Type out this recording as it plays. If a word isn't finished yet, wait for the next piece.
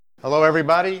Hello,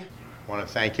 everybody. I want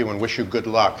to thank you and wish you good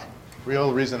luck.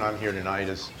 Real reason I'm here tonight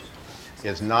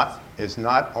is not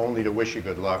only to wish you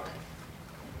good luck,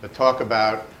 but talk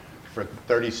about for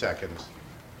 30 seconds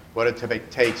what it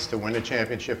takes to win a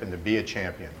championship and to be a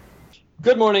champion.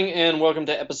 Good morning and welcome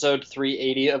to episode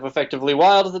 380 of Effectively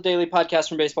Wild, the daily podcast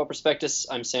from Baseball Prospectus.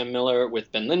 I'm Sam Miller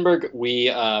with Ben Lindbergh. We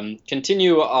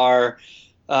continue our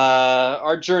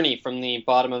journey from the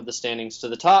bottom of the standings to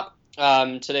the top.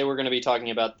 Today we're going to be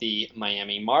talking about the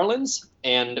Miami Marlins,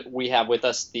 and we have with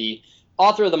us the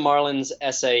author of the Marlins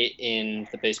essay in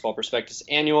the Baseball Prospectus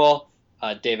Annual,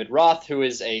 David Roth, who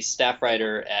is a staff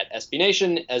writer at SB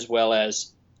Nation, as well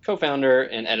as co-founder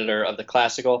and editor of The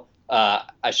Classical.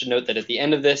 I should note that at the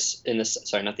end of this, in the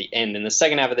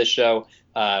second half of this show,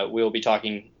 we will be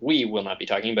talking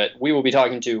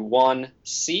to Juan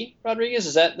C. Rodriguez.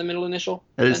 Is that the middle initial?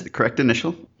 That is the correct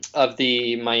initial. Of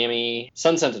the Miami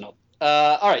Sun-Sentinel.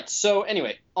 All right, so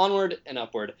anyway, onward and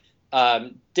upward.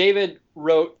 David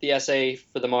wrote the essay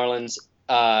for the Marlins.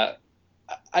 I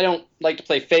don't like to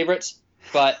play favorites,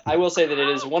 but I will say that it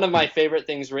is one of my favorite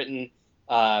things written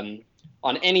on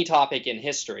any topic in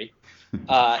history.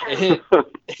 It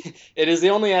is the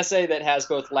only essay that has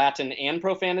both Latin and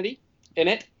profanity in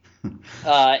it,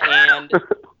 and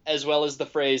as well as the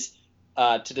phrase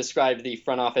to describe the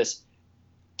front office,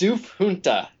 doof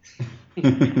junta.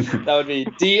 That would be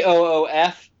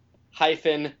DOOF-JUNTA,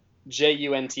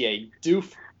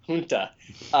 doof junta.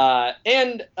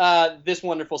 And this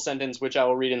wonderful sentence, which I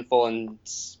will read in full and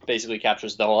basically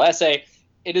captures the whole essay.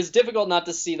 It is difficult not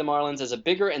to see the Marlins as a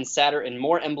bigger and sadder and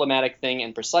more emblematic thing,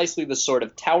 and precisely the sort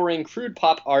of towering, crude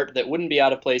pop art that wouldn't be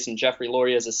out of place in Jeffrey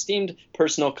Loria's esteemed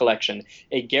personal collection,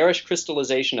 a garish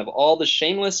crystallization of all the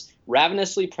shameless,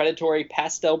 ravenously predatory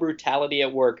pastel brutality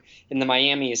at work in the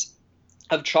Miamis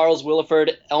of Charles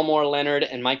Willeford, Elmore Leonard,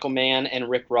 and Michael Mann and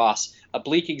Rick Ross, a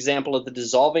bleak example of the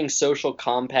dissolving social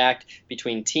compact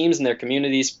between teams and their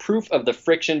communities, proof of the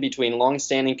friction between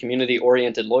long-standing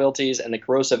community-oriented loyalties and the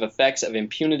corrosive effects of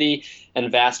impunity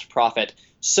and vast profit.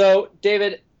 So,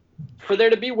 David, for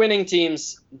there to be winning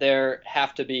teams, there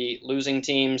have to be losing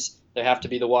teams. There have to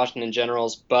be the Washington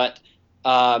Generals. But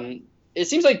it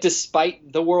seems like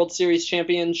despite the World Series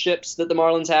championships that the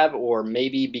Marlins have, or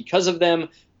maybe because of them,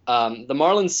 the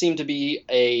Marlins seem to be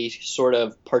a sort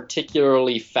of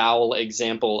particularly foul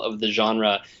example of the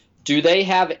genre. Do they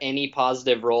have any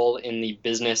positive role in the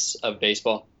business of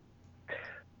baseball?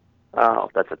 Oh,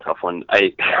 that's a tough one.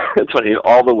 It's funny,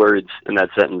 all the words in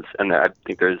that sentence, and I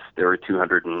think there were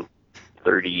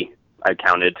 230 I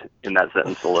counted in that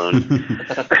sentence alone.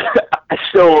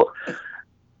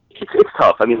 It's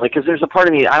tough. I mean, because there's a part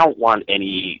of me, I don't want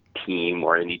any team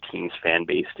or any team's fan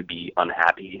base to be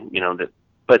unhappy,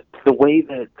 But the way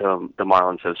that the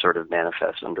Marlins have sort of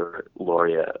manifest under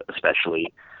Loria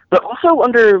especially, but also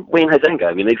under Wayne Huizenga,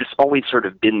 I mean, they've just always sort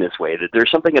of been this way, that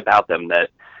there's something about them that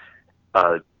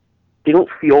they don't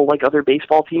feel like other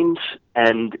baseball teams,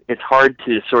 and it's hard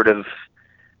to sort of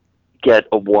get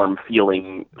a warm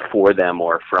feeling for them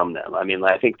or from them. I mean,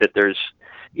 I think that there's,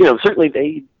 certainly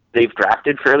they've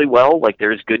drafted fairly well. Like,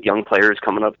 there's good young players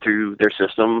coming up through their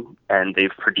system, and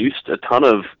they've produced a ton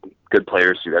of good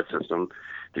players through that system.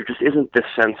 There just isn't this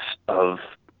sense of,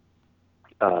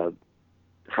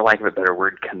 for lack of a better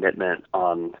word, commitment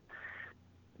on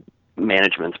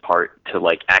management's part to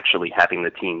actually having the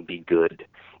team be good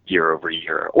year over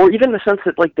year, or even the sense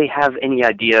that they have any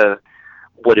idea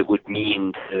what it would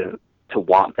mean to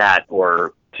want that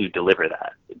or to deliver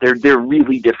that. They're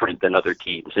really different than other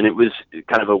teams, and it was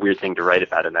kind of a weird thing to write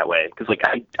about in that way, because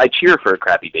I cheer for a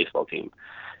crappy baseball team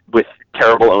with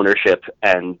terrible ownership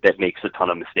and that makes a ton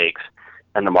of mistakes.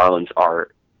 And the Marlins are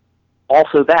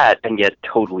also that, and yet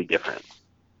totally different.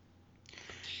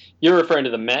 You're referring to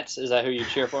the Mets? Is that who you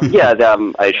cheer for? Yeah,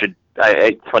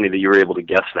 it's funny that you were able to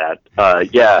guess that.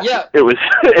 Yeah. It was.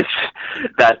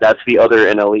 That's the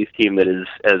other NL East team that is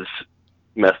as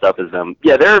messed up as them.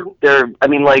 Yeah, they're. I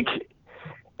mean,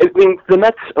 the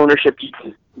Mets ownership,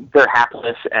 they're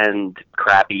hapless and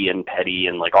crappy and petty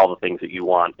and all the things that you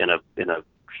want in a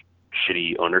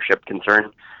shitty ownership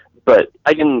concern. But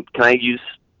can I use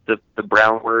the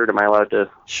brown word? Am I allowed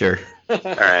to? Sure. All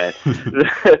right.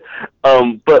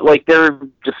 But they're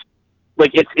just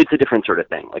it's a different sort of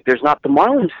thing. There's not, the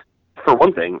Marlins, for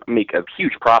one thing, make a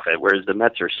huge profit, whereas the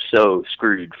Mets are so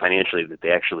screwed financially that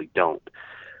they actually don't.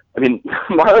 I mean,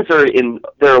 Marlins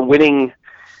they're a winning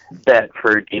bet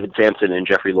for David Samson and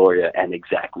Jeffrey Loria and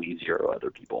exactly zero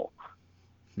other people.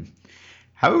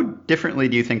 How differently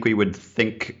do you think we would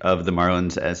think of the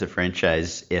Marlins as a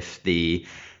franchise if the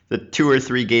the 2 or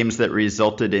 3 games that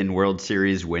resulted in World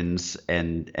Series wins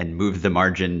and moved the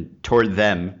margin toward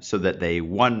them so that they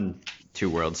won 2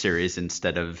 World Series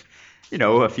instead of,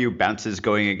 a few bounces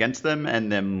going against them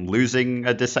and them losing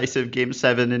a decisive Game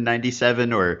 7 in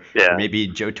 97, or maybe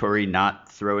Joe Torre not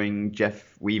throwing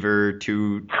Jeff Weaver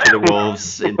to the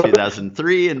Wolves in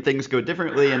 2003 and things go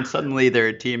differently and suddenly they're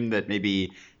a team that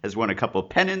maybe has won a couple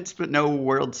pennants but no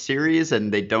World Series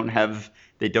and they don't have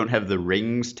the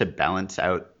rings to balance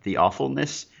out the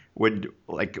awfulness. Would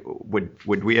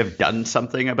we have done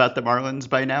something about the Marlins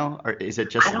by now, or is it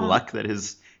just luck that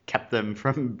has kept them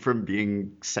from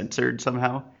being censored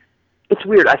somehow? It's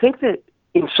weird. I think that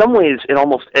in some ways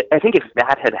I think if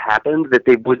that had happened, that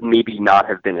they would maybe not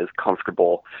have been as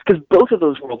comfortable, because both of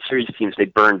those World Series teams, they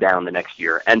burned down the next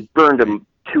year and burned them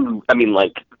to,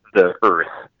 the earth.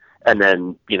 And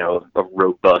then, a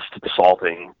robust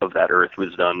salting of that earth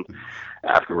was done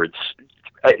afterwards.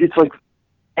 It's like,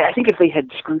 I think if they had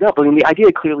screwed up, the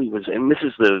idea clearly was, and this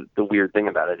is the weird thing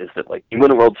about it, is that, you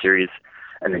win a World Series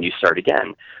and then you start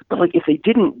again. But, if they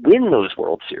didn't win those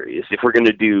World Series, if we're going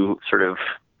to do sort of,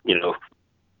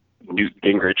 Newt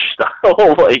Gingrich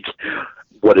style,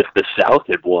 what if the South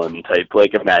had won type,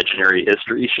 imaginary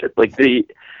history shit.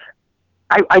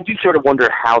 I do sort of wonder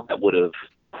how that would have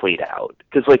played out.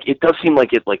 Because, it does seem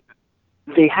like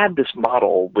they had this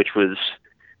model, which was,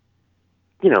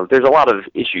 there's a lot of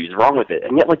issues wrong with it.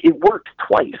 And yet, it worked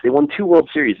twice. They won 2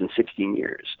 World Series in 16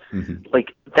 years. Mm-hmm.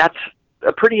 That's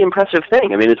a pretty impressive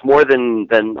thing. It's more than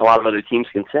a lot of other teams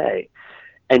can say.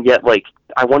 And yet,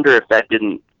 I wonder if that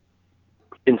didn't,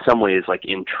 in some ways,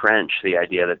 entrench the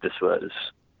idea that this was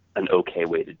an okay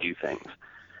way to do things.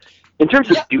 In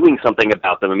terms of doing something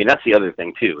about them, that's the other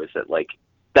thing, too, is that,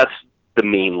 that's the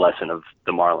main lesson of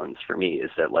the Marlins for me,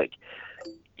 is that,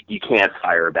 you can't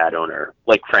fire a bad owner,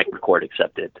 Frank McCourt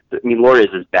accepted. Loria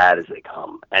is as bad as they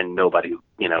come, and nobody,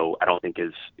 I don't think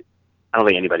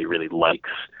anybody really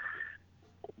likes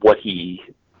what he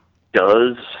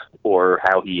does or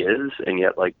how he is, and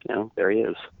yet, there he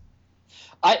is.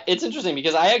 It's interesting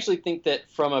because I actually think that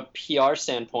from a PR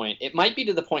standpoint, it might be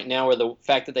to the point now where the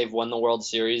fact that they've won the World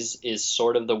Series is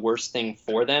sort of the worst thing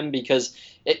for them, because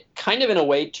it kind of in a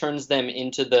way turns them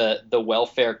into the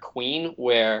welfare queen,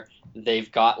 where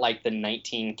they've got the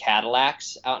 19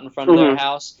 Cadillacs out in front of their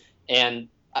house. And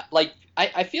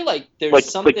I feel like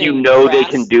there's something they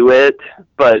can do it,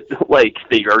 but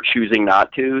they are choosing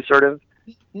not to, sort of.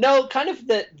 No, kind of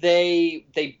that they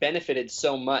benefited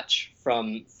so much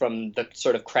from the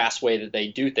sort of crass way that they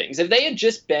do things. If they had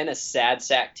just been a sad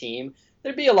sack team,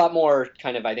 there'd be a lot more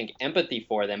kind of, I think, empathy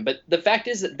for them. But the fact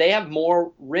is that they have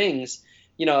more rings.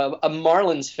 A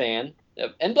Marlins fan,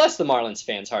 and bless the Marlins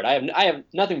fans' heart. I have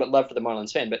nothing but love for the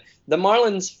Marlins fan, but the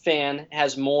Marlins fan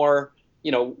has more,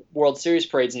 World Series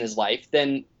parades in his life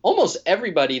than almost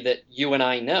everybody that you and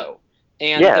I know.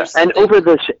 And and over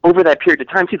that period of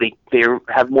time too, they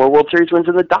have more World Series wins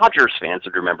than the Dodgers fans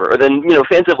would remember, or than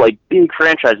fans of big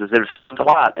franchises that have spent a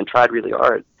lot and tried really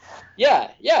hard. Yeah,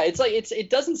 it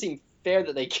doesn't seem fair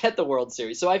that they get the World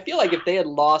Series. So I feel like if they had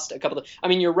lost a couple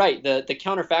of, you're right, the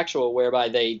counterfactual whereby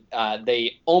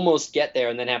they almost get there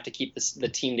and then have to keep the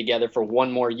team together for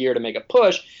one more year to make a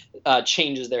push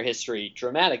changes their history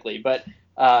dramatically. But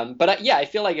I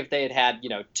feel like if they had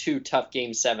 2 tough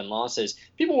Game 7 losses,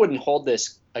 people wouldn't hold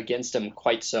this against them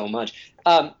quite so much.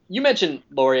 You mentioned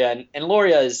Loria, and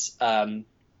Loria is,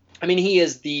 he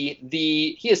is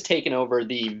he has taken over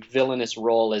the villainous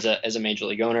role as a major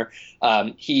league owner.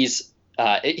 He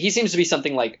seems to be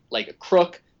something like a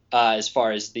crook as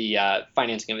far as the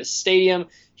financing of his stadium.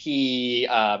 He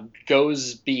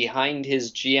goes behind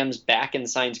his GM's back and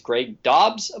signs Greg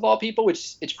Dobbs, of all people,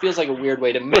 which it feels like a weird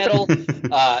way to meddle.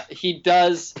 He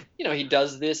does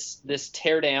this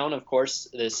tear down, of course,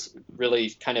 this really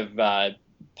kind of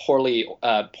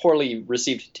poorly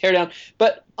received tear down.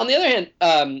 But on the other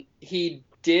hand, he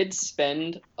did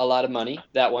spend a lot of money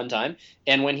that one time,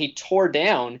 and when he tore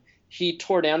down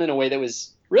in a way that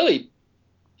was really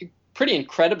pretty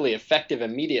incredibly effective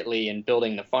immediately in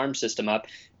building the farm system up.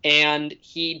 And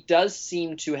he does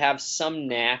seem to have some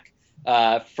knack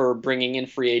for bringing in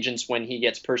free agents when he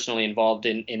gets personally involved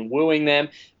in wooing them.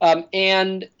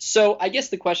 And so I guess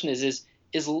the question is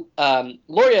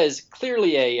Loria is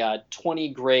clearly a 20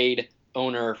 grade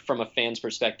owner from a fan's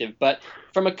perspective, but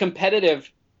from a competitive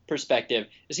perspective,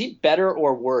 is he better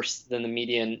or worse than the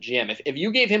median GM? If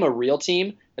you gave him a real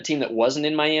team, a team that wasn't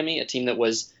in Miami, a team that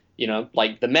was,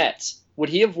 like the Mets, would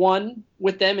he have won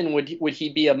with them, and would he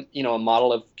be a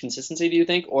model of consistency, do you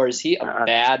think, or is he a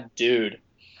bad dude?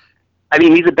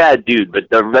 He's a bad dude, but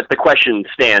the question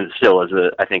stands still as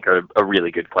I think a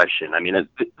really good question.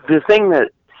 The thing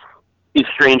that is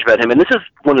strange about him, and this is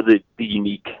one of the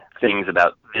unique things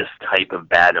about this type of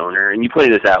bad owner, and you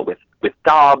pointed this out with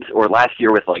Dobbs, or last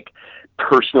year with like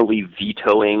personally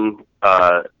vetoing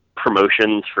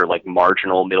promotions for like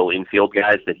marginal middle infield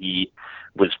guys that he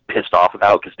was pissed off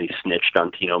about because they snitched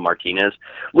on Tino Martinez.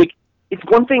 Like, it's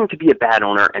one thing to be a bad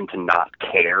owner and to not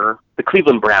care. The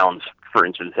Cleveland Browns, for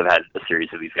instance, have had a series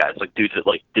of these guys, like dudes that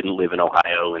like didn't live in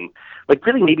Ohio and like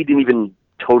really maybe didn't even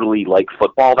totally like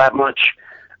football that much,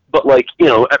 but like, you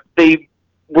know, they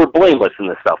were blameless in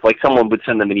this stuff. Like, someone would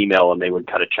send them an email and they would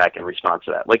cut a check in response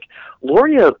to that. Like,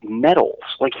 Loria meddles.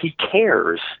 Like, he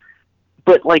cares,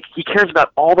 but like he cares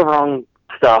about all the wrong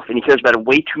stuff and he cares about it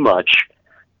way too much.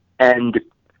 And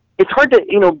it's hard to,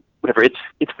 you know, whatever.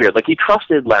 It's weird. Like, he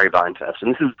trusted Larry Beinfest,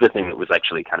 and this is the thing that was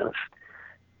actually kind of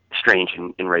strange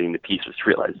in writing the piece, was to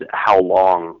realize that how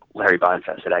long Larry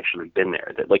Beinfest had actually been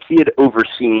there. That like he had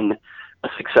overseen a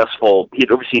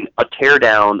tear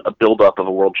down, a build up of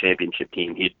a world championship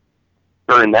team. He had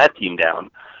burned that team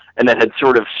down, and then had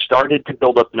sort of started to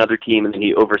build up another team, and then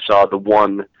he oversaw the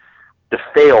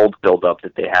failed build up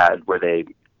that they had, where they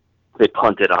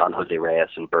punted on Jose Reyes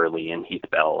and Burley and Heath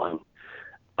Bell and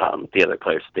the other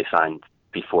players that they signed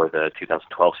before the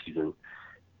 2012 season.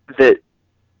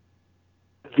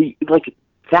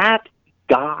 That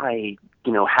guy,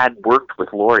 you know, had worked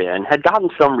with Loria and had gotten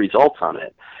some results on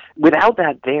it. Without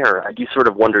that there, I do sort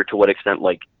of wonder to what extent,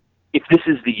 like, if this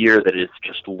is the year that it's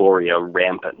just Loria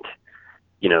rampant,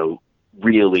 you know,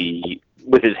 really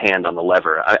with his hand on the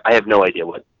lever, I have no idea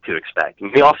what to expect. I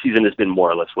mean, the offseason has been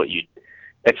more or less what you'd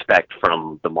expect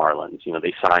from the Marlins. You know,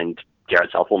 they signed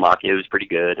Jared Salfilmacchia, who's pretty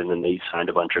good, and then they signed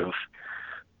a bunch of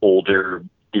older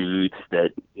dudes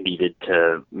that needed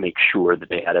to make sure that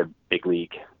they had a big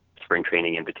league spring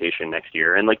training invitation next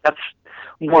year. And like, that's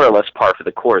more or less par for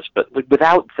the course. But like,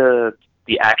 without the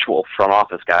actual front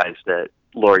office guys that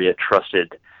Loria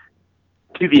trusted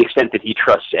to the extent that he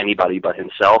trusts anybody but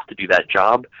himself to do that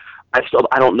job, I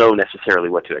don't know necessarily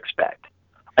what to expect.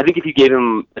 I think if you gave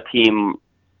him a team,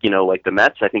 you know, like the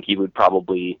Mets, I think he would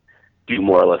probably do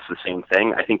more or less the same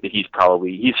thing. I think that he's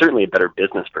certainly a better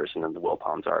business person than the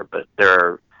Wilpons are, but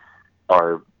there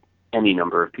are any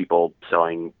number of people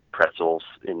selling pretzels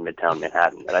in Midtown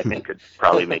Manhattan that I think could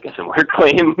probably make a similar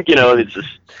claim. You know, it's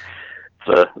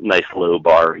a nice low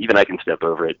bar. Even I can step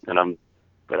over it, and I'm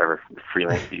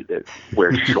freelance dude that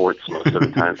wears shorts most of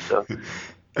the time. So.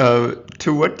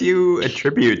 To what do you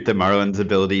attribute the Marlins'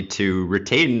 ability to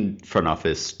retain front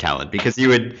office talent? Because you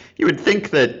would think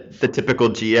that the typical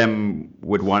GM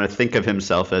would want to think of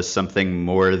himself as something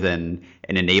more than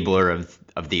an enabler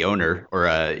of the owner, or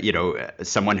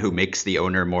someone who makes the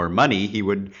owner more money. He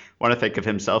would want to think of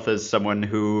himself as someone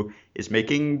who is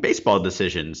making baseball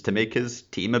decisions to make his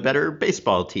team a better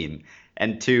baseball team,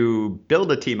 and to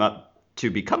build a team up to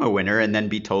become a winner and then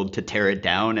be told to tear it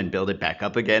down and build it back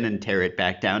up again and tear it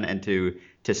back down, and to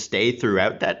stay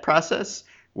throughout that process,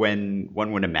 when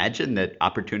one would imagine that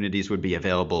opportunities would be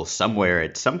available somewhere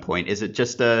at some point. Is it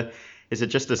just a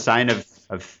sign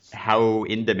of how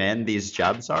in demand these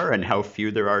jobs are and how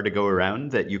few there are to go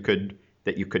around, that you could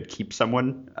keep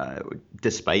someone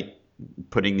despite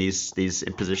putting these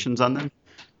impositions on them?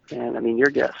 And I mean, your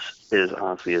guess is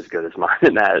honestly as good as mine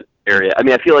in that area. I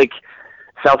mean, I feel like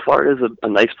South Florida is a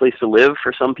nice place to live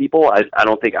for some people. I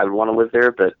don't think I would want to live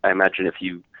there, but I imagine if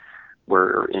you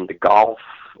were into golf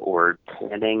or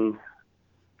tanning,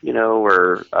 you know,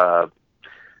 or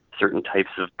certain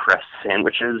types of pressed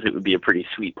sandwiches, it would be a pretty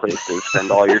sweet place to spend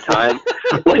all your time.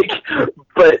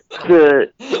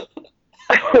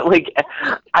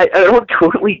 I don't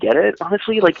totally get it,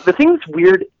 honestly. Like, the thing that's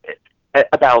weird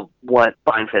about what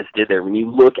Beinfest did there, when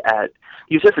you look at,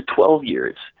 he was there for 12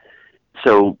 years.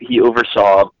 So he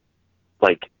oversaw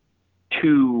like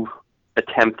 2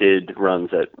 attempted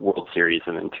runs at World Series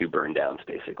and then 2 burn downs,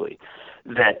 basically.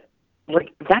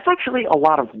 That's actually a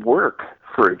lot of work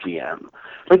for a GM.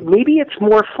 Like, maybe it's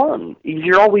more fun.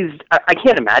 You're always, I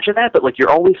can't imagine that, but like, you're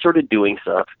always sort of doing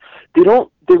stuff. They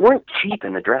weren't cheap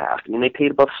in the draft. I mean, they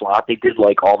paid above slot. They did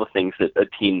like all the things that a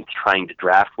team trying to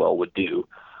draft well would do,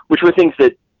 which were things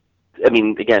that, I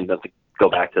mean, again, the go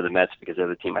back to the Mets because they're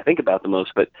the team I think about the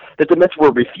most, but that the Mets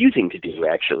were refusing to do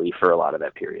actually for a lot of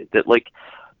that period. That like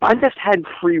Beinfest had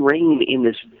free reign in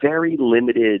this very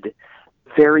limited,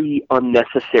 very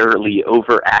unnecessarily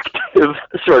overactive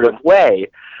sort of way.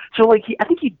 So like I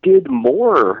think he did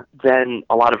more than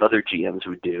a lot of other GMs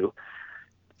would do.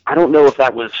 I don't know if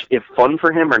that was fun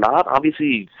for him or not.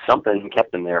 Obviously something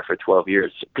kept him there for 12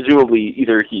 years. Presumably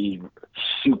either he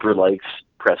super likes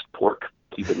pressed pork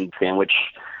Cuban sandwich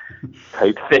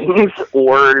type things,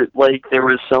 or like there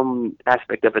was some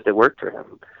aspect of it that worked for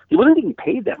him. He wasn't getting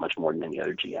paid that much more than any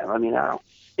other GM. I mean, I don't.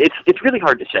 It's really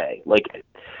hard to say. Like,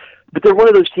 but they're one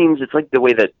of those teams. It's like the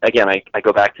way that, again, I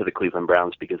go back to the Cleveland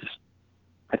Browns because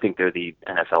I think they're the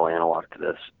NFL analog to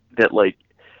this. That, like,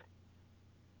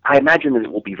 I imagine that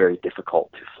it will be very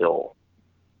difficult to fill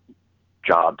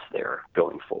jobs there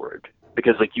going forward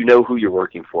because, like, you know who you're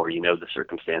working for, you know the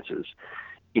circumstances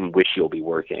in which you'll be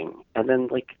working, and then,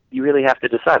 like, you really have to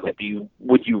decide, like,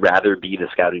 would you rather be the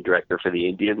scouting director for the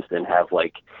Indians than have,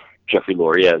 like, Jeffrey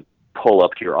Loria pull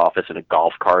up to your office in a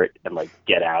golf cart and, like,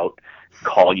 get out,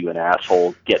 call you an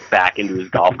asshole, get back into his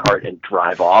golf cart and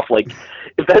drive off? Like,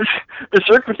 if that's the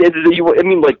circumstances that I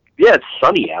mean, like, yeah, it's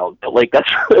sunny out, but, like, that's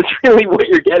really what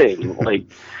you're getting. Like,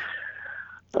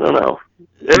 I don't know.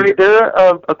 They're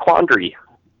a quandary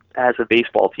as a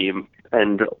baseball team,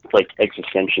 and, like,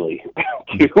 existentially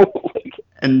too. Like,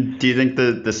 And do you think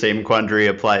the same quandary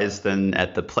applies then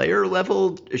at the player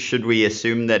level? Should we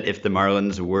assume that if the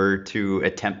Marlins were to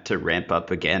attempt to ramp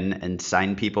up again and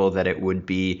sign people, that it would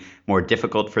be more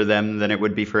difficult for them than it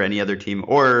would be for any other team?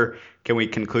 Or can we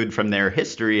conclude from their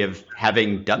history of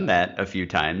having done that a few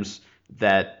times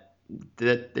that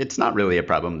it's not really a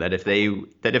problem, that if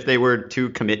they were to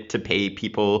commit to pay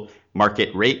people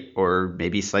market rate or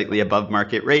maybe slightly above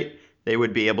market rate, they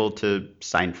would be able to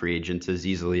sign free agents as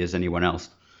easily as anyone else?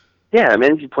 yeah, I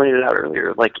mean, as you pointed it out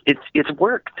earlier, like, it's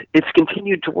worked. It's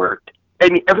continued to work. I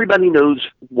mean, everybody knows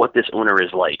what this owner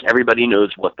is like. Everybody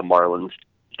knows what the Marlins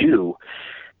do.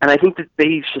 And I think that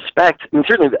they suspect, I mean,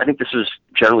 certainly I think this was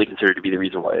generally considered to be the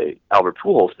reason why Albert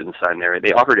Pujols didn't sign there.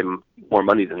 They offered him more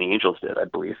money than the Angels did, I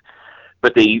believe.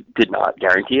 But they did not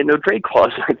guarantee a no trade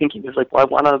clause. I think he was like, well, I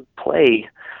want to play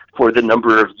for the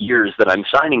number of years that I'm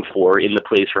signing for in the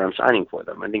place where I'm signing for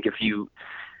them. I think if you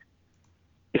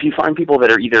find people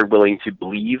that are either willing to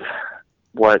believe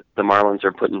what the Marlins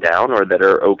are putting down or that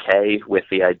are okay with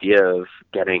the idea of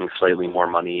getting slightly more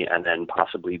money and then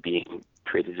possibly being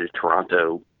traded to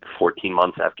Toronto 14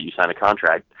 months after you sign a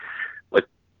contract, but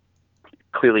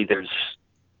clearly there's,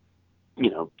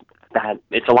 that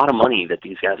it's a lot of money that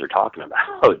these guys are talking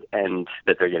about and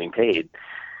that they're getting paid.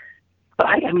 But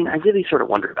I mean, I really sort of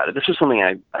wonder about it. This was something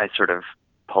I sort of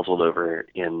puzzled over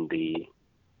in the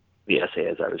essay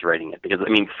as I was writing it, because, I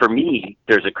mean, for me,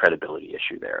 there's a credibility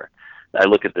issue there. I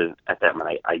look at them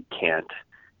and I can't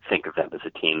think of them as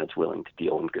a team that's willing to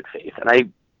deal in good faith. And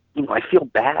I feel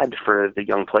bad for the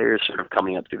young players sort of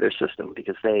coming up through their system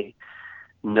because they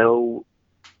know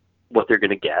what they're going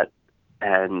to get.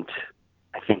 And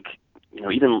I think,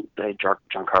 even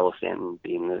Giancarlo Stanton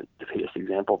being the biggest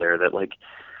example there, that, like,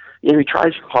 he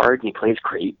tries hard and he plays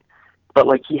great, but,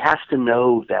 like, he has to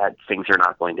know that things are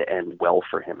not going to end well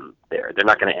for him there. They're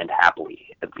not going to end happily,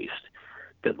 at least.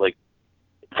 But, like,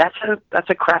 that's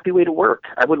a crappy way to work.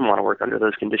 I wouldn't want to work under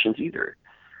those conditions either.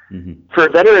 Mm-hmm. For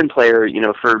a veteran player,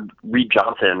 for Reed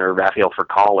Johnson or Rafael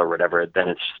Furcal or whatever, then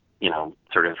it's,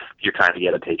 sort of you're trying to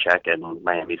get a paycheck, and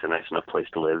Miami's a nice enough place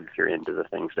to live if you're into the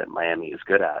things that Miami is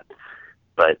good at.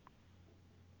 But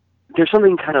there's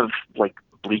something kind of, like,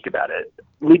 bleak about it.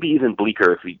 Maybe even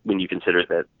bleaker when you consider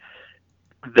that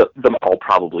the model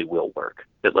probably will work.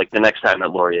 That, like, the next time that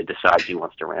Loria decides he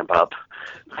wants to ramp up,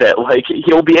 that, like,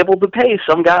 he'll be able to pay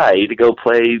some guy to go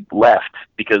play left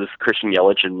because Christian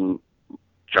Yelich and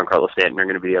Giancarlo Stanton are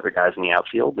going to be the other guys in the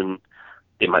outfield, and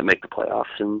they might make the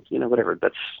playoffs, and whatever.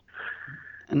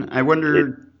 And I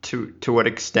wonder to what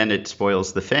extent it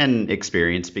spoils the fan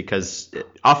experience, because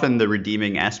often the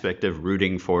redeeming aspect of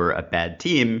rooting for a bad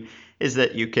team is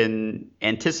that you can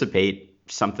anticipate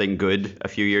something good a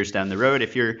few years down the road.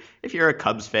 If you're a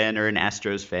Cubs fan or an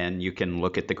Astros fan, you can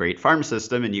look at the great farm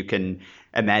system and you can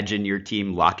imagine your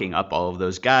team locking up all of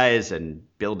those guys and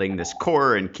building this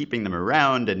core and keeping them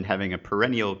around and having a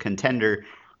perennial contender.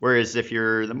 Whereas if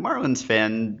you're the Marlins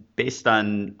fan, based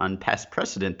on past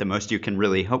precedent, the most you can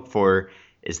really hope for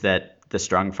is that the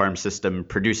strong farm system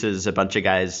produces a bunch of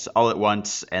guys all at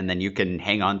once, and then you can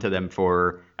hang on to them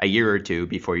for a year or two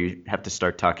before you have to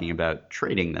start talking about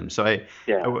trading them. So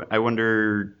I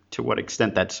wonder to what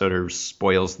extent that sort of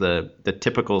spoils the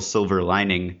typical silver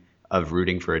lining of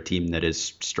rooting for a team that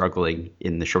is struggling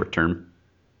in the short term.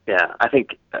 Yeah, I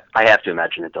think I have to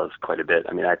imagine it does quite a bit.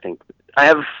 I mean, I think I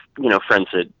have, friends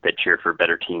that cheer for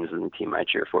better teams than the team I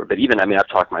cheer for. But even, I mean, I've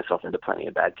talked myself into plenty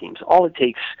of bad teams. All it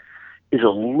takes is a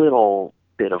little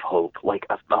bit of hope, like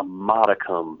a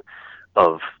modicum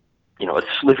of, a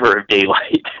sliver of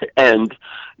daylight, and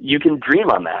you can dream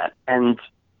on that. And,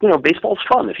 baseball's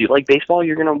fun. If you like baseball,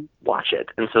 you're going to watch it.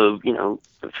 And so,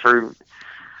 for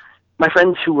my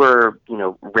friends who are,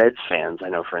 Reds fans, I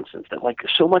know, for instance, that, like,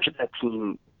 so much of that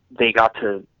team they got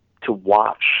to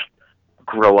watch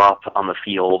grow up on the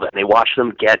field, and they watched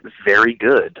them get very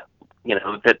good.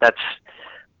 That's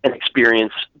an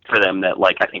experience for them that,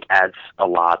 like, I think adds a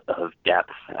lot of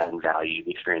depth and value to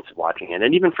the experience of watching it.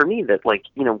 And even for me, that, like,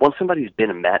 once somebody's been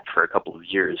a Met for a couple of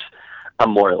years,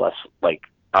 I'm more or less like,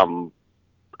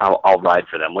 I'll ride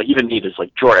for them. Like, even me, there's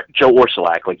like Joe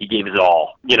Orsulak, like, he gave his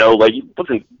all. Like, he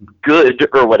wasn't good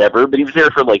or whatever, but he was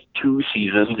there for like 2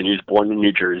 seasons, and he was born in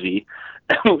New Jersey.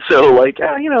 So, like,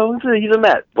 he's a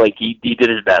Met. Like, he did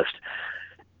his best.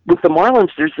 With the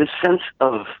Marlins, there's this sense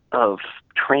of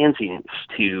transience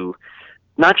to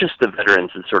not just the veterans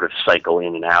that sort of cycle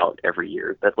in and out every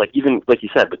year, but, like, even like you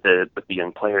said, with the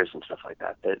young players and stuff like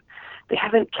that, that they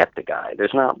haven't kept the guy.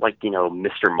 There's not, like,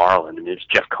 Mr. Marlin, and there's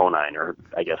Jeff Conine, or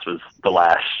I guess was the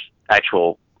last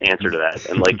actual answer to that.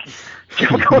 And, like,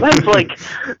 Jeff Conine's like,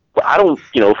 I don't,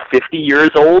 50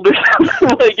 years old or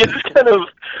something. Like, it's kind of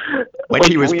when, like,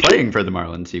 he was playing for the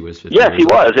Marlins, he was 50 yes, years he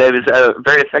old. was. He was a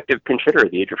very effective pinch hitter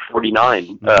at the age of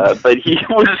 49. But he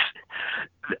was.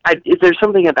 There's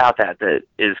something about that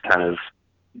is kind of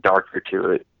darker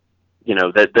to it,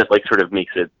 that like sort of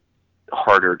makes it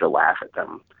harder to laugh at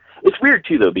them. It's weird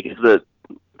too, though, because the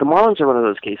Marlins are one of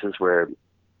those cases where,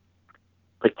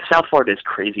 like, South Florida is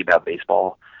crazy about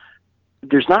baseball.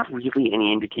 There's not really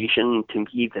any indication to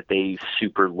me that they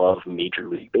super love Major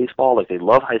League Baseball. Like, they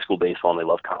love high school baseball and they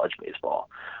love college baseball.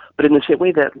 But in the same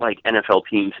way that, like, NFL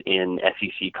teams in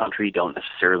SEC country don't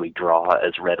necessarily draw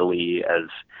as readily as,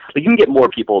 like, you can get more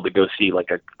people to go see,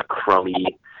 like, a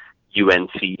crummy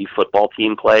UNC football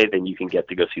team play than you can get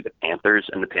to go see the Panthers,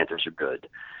 and the Panthers are good.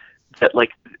 That,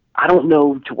 like, I don't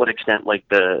know to what extent, like,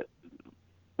 the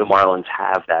Marlins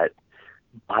have that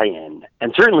buy-in.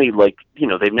 And certainly, like,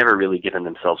 they've never really given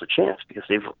themselves a chance because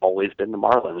they've always been the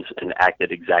Marlins and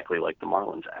acted exactly like the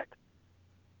Marlins act.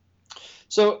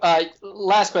 So,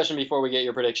 last question before we get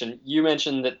your prediction. You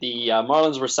mentioned that the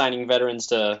Marlins were signing veterans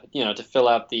to fill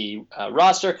out the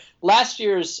roster. Last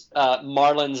year's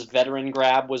Marlins veteran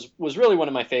grab was really one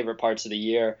of my favorite parts of the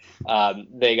year.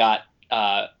 They got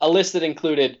a list that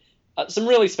included some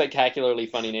really spectacularly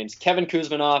funny names: Kevin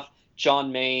Kuzminoff,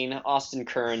 John Maine, Austin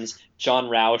Kearns, John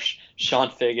Roush, Sean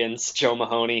Figgins, Joe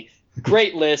Mahoney.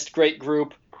 Great list, great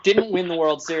group. Didn't win the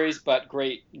World Series, but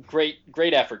great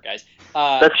effort, guys.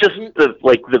 That's just the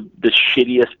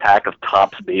shittiest pack of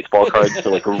Topps baseball cards to,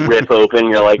 like, rip open.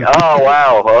 You're like, oh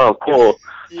wow, oh cool.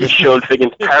 Just showed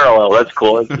Figgins parallel. That's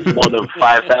cool. It's one of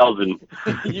 5,000.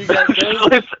 You got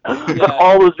those? But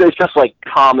all those days, just like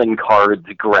common cards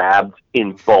grabbed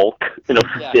in bulk in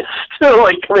a fist,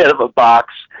 like coming out of a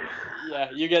box. Yeah,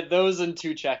 you get those and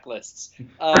 2 checklists.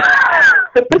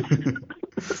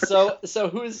 So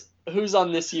who's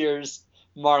on this year's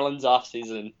Marlins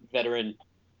offseason veteran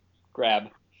grab?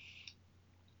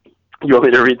 You want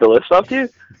me to read the list off to you?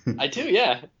 I do,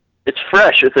 yeah. It's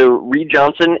fresh. It's a Reed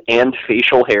Johnson and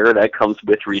facial hair that comes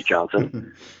with Reed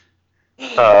Johnson.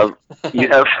 You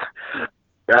have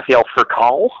Rafael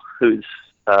Furcal, who's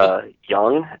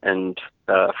young and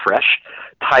fresh.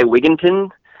 Ty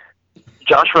Wigginton.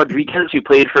 Josh Rodriguez, who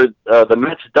played for the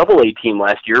Mets Double-A team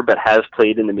last year, but has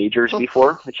played in the majors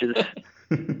before, which is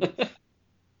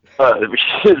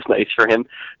nice for him.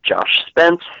 Josh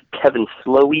Spence, Kevin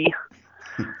Slowey,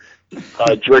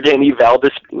 Jordany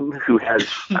Valdespin, who has,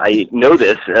 I know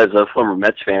this as a former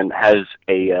Mets fan, has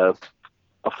a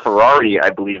Ferrari, I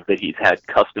believe, that he's had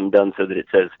custom done so that it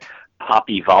says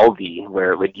Papi Valdi,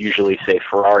 where it would usually say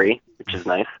Ferrari, which is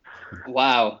nice.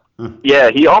 Wow. Yeah,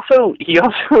 he also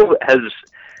has.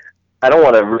 I don't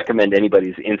want to recommend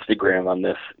anybody's Instagram on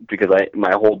this because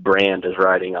my whole brand is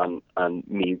riding on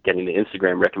me getting the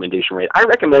Instagram recommendation rate. I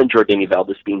recommend Jordany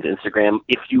Valdespin's Instagram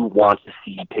if you want to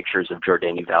see pictures of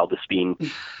Jordany Valdespin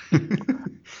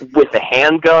with a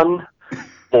handgun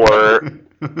or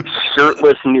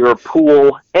shirtless near a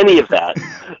pool, any of that.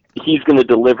 He's going to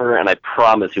deliver, and I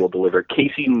promise he will deliver.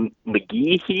 Casey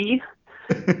McGehee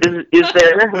is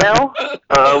there now,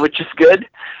 which is good.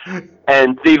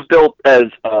 And they've built as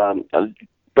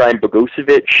Brian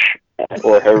Bogusevich,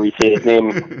 or however you say his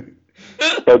name,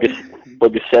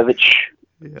 Bogusevich.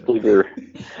 Yeah.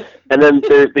 And then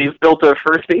they've built a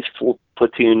first base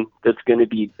platoon that's going to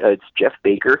be it's Jeff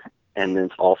Baker, and then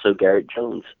it's also Garrett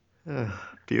Jones.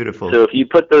 Beautiful. So if you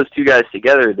put those 2 guys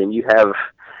together, then you have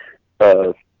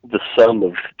the sum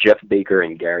of Jeff Baker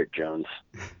and Garrett Jones.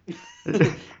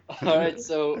 All right,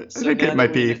 so I think it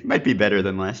might be better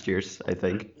than last year's, I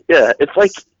think. Yeah, it's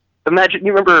like, imagine,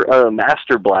 you remember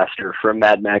Master Blaster from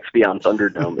Mad Max Beyond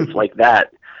Thunderdome? It's like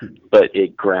that, but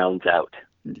it grounds out.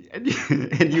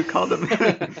 And you call them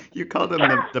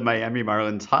the Miami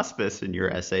Marlins hospice in your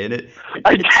essay, and it's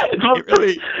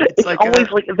like always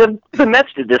like the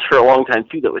Mets did this for a long time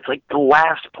too. Though it's like the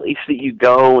last place that you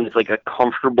go, and it's like a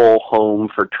comfortable home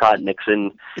for Trot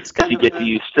Nixon. It's kind you of get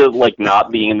used to like not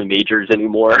being in the majors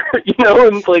anymore, and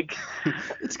it's like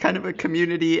it's kind of a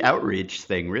community outreach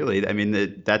thing, really. I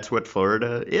mean, that's what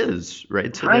Florida is,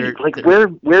 right? So right,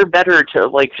 we're better to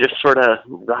like just sort of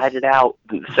ride it out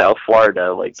in South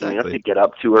Florida. Like exactly. You don't have to get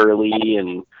up too early,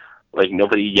 and like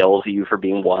nobody yells at you for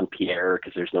being Juan Pierre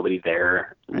because there's nobody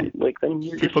there. Right. Like then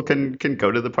people can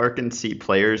go to the park and see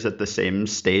players at the same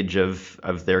stage of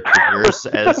their careers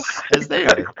as they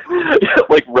are.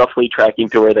 Like roughly tracking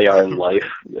to where they are in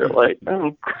life. They're like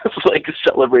it's like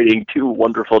celebrating 2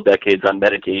 wonderful decades on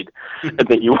Medicaid, and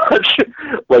then you watch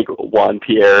like Juan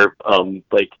Pierre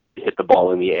like hit the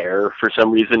ball in the air for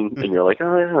some reason, and you're like,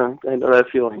 oh yeah, I know that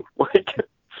feeling. Like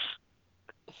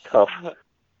tough.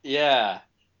 Yeah.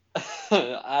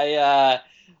 I'm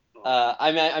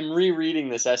rereading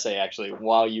this essay actually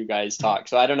while you guys talk.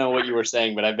 So I don't know what you were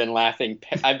saying, but I've been laughing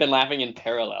in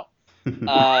parallel.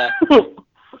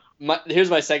 Here's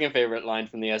my second favorite line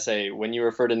from the essay when you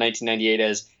refer to 1998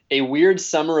 as a weird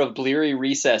summer of bleary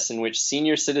recess in which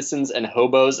senior citizens and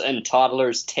hobos and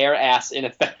toddlers tear ass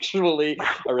ineffectually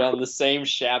around the same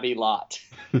shabby lot.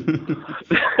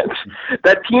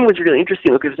 That team was really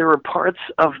interesting because there were parts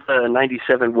of the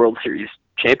 97 World Series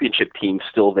championship team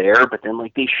still there, but then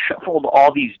like they shuffled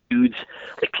all these dudes.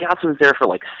 Like Piazza was there for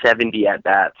like 70 at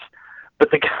bats,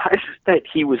 but the guys that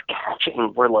he was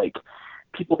catching were like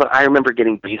people that I remember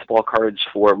getting baseball cards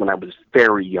for when I was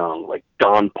very young. Like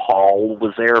Don Paul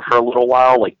was there for a little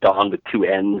while, like Don with 2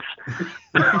 N's.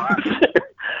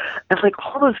 And like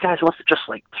all those guys must have just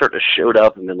like sort of showed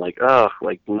up and been like, oh,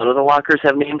 like none of the lockers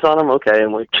have names on them, okay,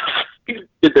 and like just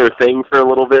did their thing for a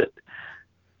little bit.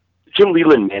 Jim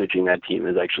Leland managing that team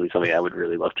is actually something I would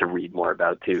really love to read more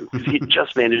about too. Because he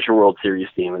just managed a World Series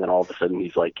team, and then all of a sudden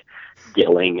he's like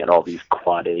yelling at all these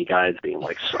quad A guys, being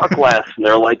like, "Suck less," and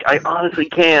they're like, "I honestly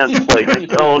can't. Like, I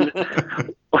don't.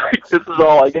 Like, this is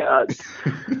all I got."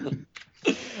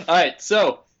 All right,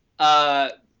 so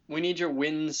we need your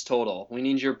wins total. We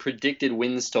need your predicted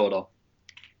wins total.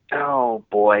 Oh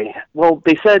boy. Well,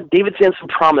 they said David Samson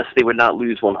promised they would not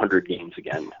lose 100 games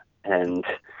again, and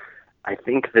I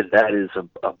think that is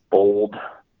a bold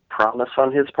promise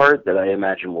on his part that I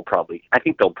imagine I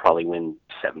think they'll probably win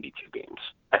 72 games.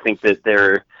 I think that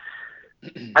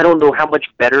I don't know how much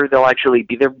better they'll actually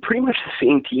be. They're pretty much the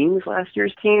same team as last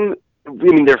year's team. I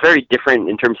mean, they're very different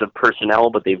in terms of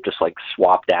personnel, but they've just like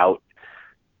swapped out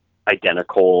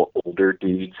identical older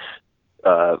dudes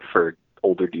for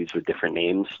older dudes with different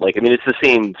names. Like, I mean, it's the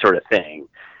same sort of thing.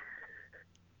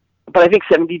 But I think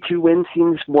 72 wins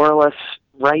seems more or less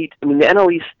right. I mean, the NL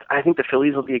East, I think the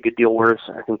Phillies will be a good deal worse.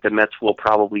 I think the Mets will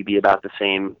probably be about the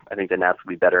same. I think the Nats will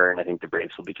be better, and I think the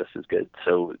Braves will be just as good.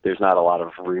 So there's not a lot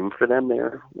of room for them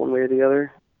there, one way or the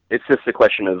other. It's just a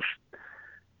question of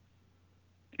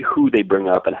who they bring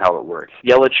up and how it works.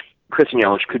 Christian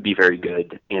Yelich could be very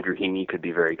good. Andrew Heaney could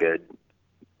be very good.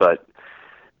 But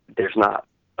there's not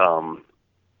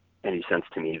any sense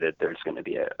to me that there's going to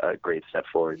be a great step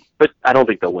forward. But I don't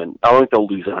think they'll win. I don't think they'll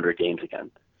lose 100 games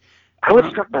again. I was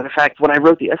struck by the fact when I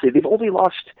wrote the essay, they've only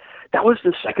lost, that was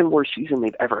the second worst season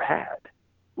they've ever had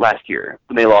last year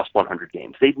when they lost 100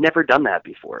 games. They've never done that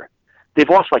before. They've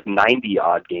lost like 90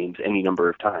 odd games any number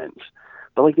of times.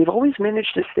 But like they've always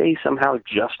managed to stay somehow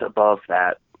just above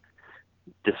that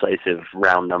decisive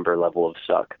round number level of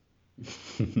suck.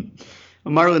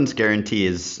 Well, Marlins guarantee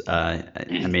is,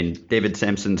 David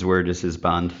Sampson's word is his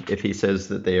bond. If he says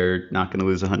that they are not going to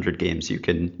lose 100 games, you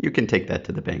can take that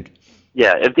to the bank.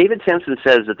 Yeah, if David Sampson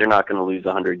says that they're not going to lose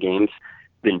 100 games,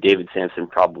 then David Sampson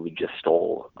probably just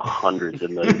stole hundreds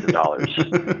of millions of dollars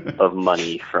of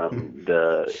money from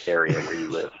the area where you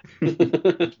live.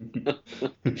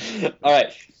 All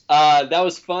right, that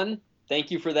was fun.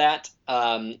 Thank you for that.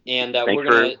 Thanks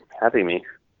for having me.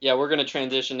 Yeah, we're gonna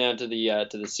transition now to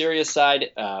the serious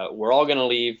side. We're all gonna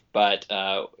leave, but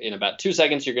in about 2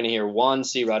 seconds, you're gonna hear Juan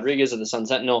C. Rodriguez of the Sun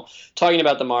Sentinel talking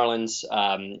about the Marlins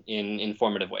in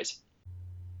informative ways.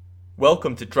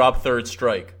 Welcome to Drop Third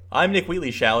Strike. I'm Nick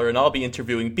Wheatley-Schaller, and I'll be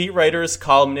interviewing beat writers,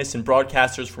 columnists, and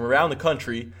broadcasters from around the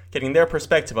country, getting their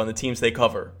perspective on the teams they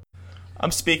cover. I'm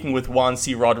speaking with Juan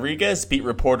C. Rodriguez, beat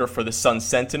reporter for the Sun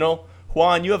Sentinel.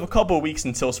 Juan, you have a couple of weeks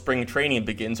until spring training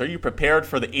begins. Are you prepared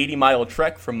for the 80-mile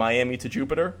trek from Miami to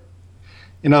Jupiter?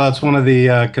 That's one of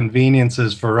the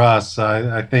conveniences for us.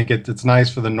 I think it's nice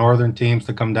for the northern teams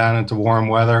to come down into warm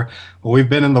weather. Well, we've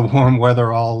been in the warm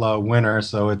weather all winter,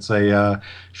 so it's a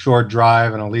short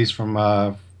drive, and at least from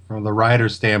the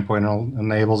rider's standpoint, it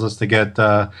enables us to get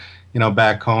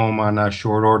back home on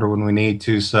short order when we need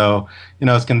to. So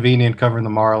it's convenient covering the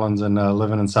Marlins and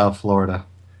living in South Florida.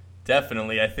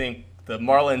 Definitely, I think the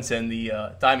Marlins and the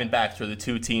Diamondbacks are the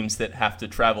two teams that have to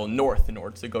travel north in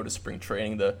order to go to spring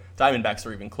training. The Diamondbacks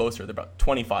are even closer. They're about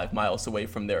 25 miles away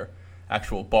from their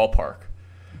actual ballpark.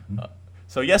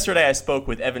 So yesterday I spoke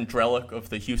with Evan Drellich of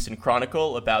the Houston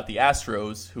Chronicle about the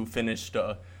Astros, who finished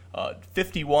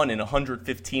 51 and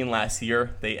 115 last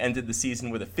year. They ended the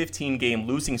season with a 15-game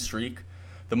losing streak.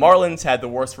 The Marlins had the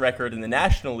worst record in the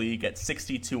National League at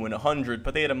 62 and 100,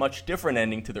 but they had a much different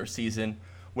ending to their season,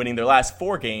 winning their last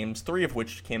 4 games, 3 of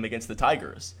which came against the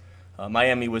Tigers.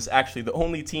 Miami was actually the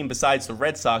only team besides the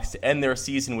Red Sox to end their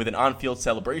season with an on-field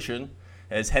celebration,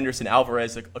 as Henderson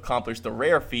Alvarez accomplished the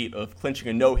rare feat of clinching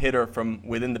a no-hitter from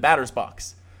within the batter's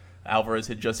box. Alvarez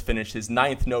had just finished his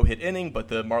 9th no-hit inning, but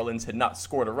the Marlins had not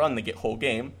scored a run the whole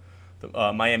game.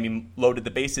 Miami loaded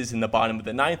the bases in the bottom of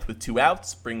the 9th with 2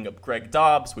 outs, bringing up Greg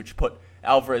Dobbs, which put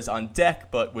Alvarez on deck,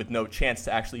 but with no chance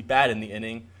to actually bat in the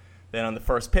inning. Then on the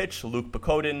first pitch, Luke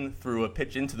Bacodin threw a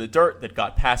pitch into the dirt that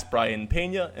got past Brian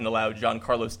Pena and allowed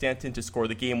Giancarlo Stanton to score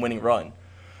the game-winning run.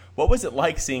 What was it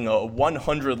like seeing a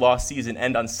 100-loss season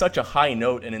end on such a high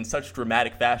note and in such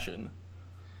dramatic fashion?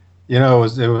 It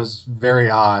was very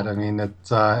odd. I mean,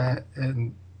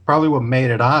 and probably what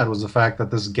made it odd was the fact that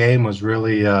this game was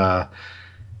really, it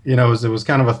was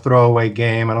kind of a throwaway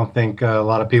game. I don't think a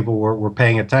lot of people were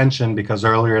paying attention because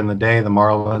earlier in the day, the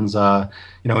Marlins,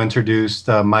 introduced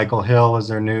Michael Hill as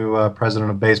their new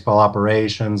president of baseball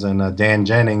operations and Dan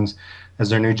Jennings as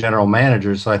their new general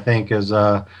manager. So I think as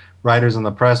writers in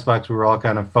the press box, we were all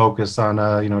kind of focused on,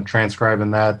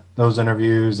 transcribing those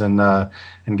interviews and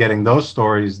getting those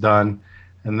stories done.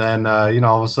 And then,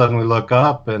 all of a sudden we look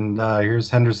up and here's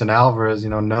Henderson Alvarez,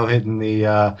 no-hitting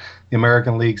the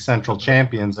American League Central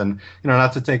champions. And,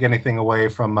 not to take anything away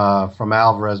from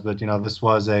Alvarez, but, this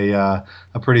was a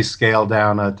pretty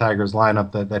scaled-down Tigers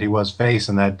lineup that he was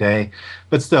facing that day.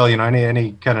 But still,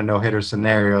 any kind of no-hitter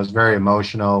scenario is very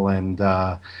emotional. And,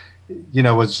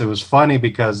 it was funny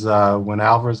because when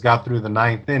Alvarez got through the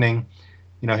 9th inning,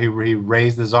 he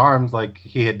raised his arms like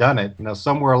he had done it.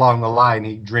 Somewhere along the line,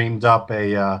 he dreamed up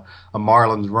a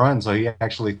Marlins run, so he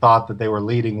actually thought that they were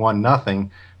leading 1-0,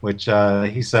 which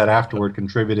he said afterward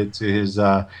contributed to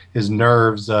his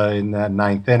nerves in that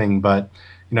 9th inning. But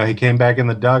he came back in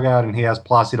the dugout and he asked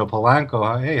Placido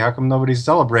Polanco, "Hey, how come nobody's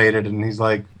celebrated?" And he's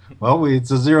like, "Well,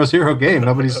 it's a 0-0 game.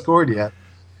 Nobody's scored yet."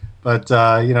 But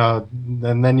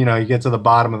then you get to the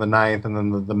bottom of the 9th, and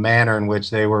then the manner in which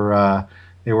they were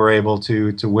able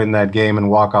to win that game in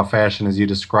walk-off fashion, as you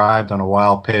described, on a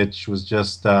wild pitch was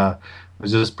just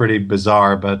pretty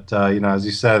bizarre. But as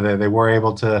you said, they were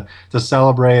able to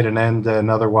celebrate and end an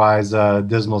otherwise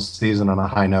dismal season on a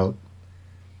high note.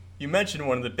 You mentioned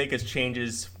one of the biggest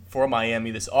changes for Miami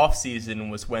this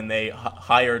offseason was when they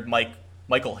hired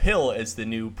Michael Hill as the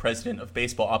new president of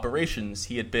baseball operations.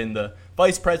 He had been the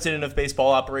vice president of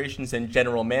baseball operations and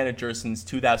general manager since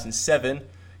 2007.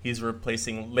 He's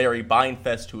replacing Larry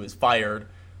Beinfest, who was fired,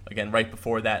 again, right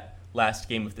before that last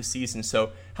game of the season. So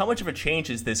how much of a change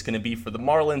is this going to be for the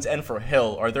Marlins and for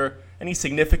Hill? Are there any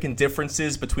significant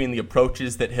differences between the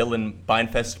approaches that Hill and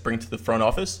Beinfest bring to the front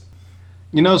office?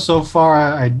 So far,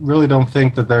 I really don't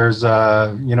think that there's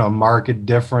a marked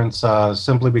difference,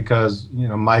 simply because,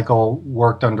 Michael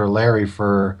worked under Larry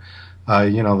for,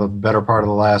 the better part of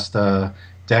the last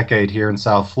decade here in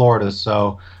South Florida.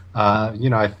 So,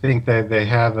 I think that they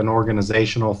have an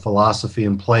organizational philosophy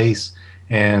in place.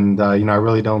 And, I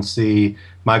really don't see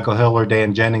Michael Hill or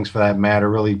Dan Jennings, for that matter,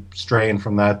 really straying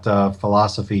from that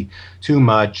philosophy too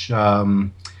much.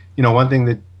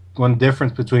 One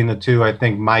difference between the two, I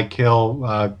think Mike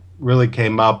Hill really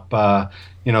came up,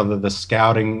 the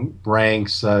scouting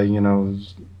ranks,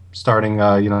 starting,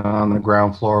 on the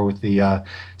ground floor with the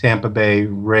Tampa Bay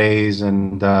Rays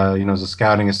and, as a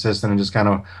scouting assistant, and just kind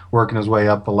of working his way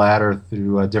up the ladder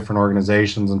through different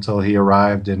organizations until he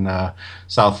arrived in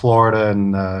South Florida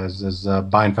and as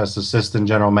Beinfest's assistant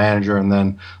general manager. And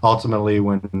then ultimately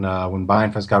when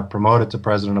Beinfest got promoted to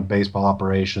president of baseball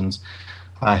operations,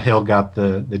 Hill got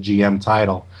the GM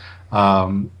title.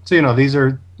 So, these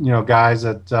are, guys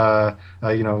that,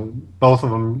 both of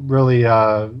them really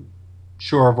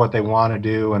sure of what they want to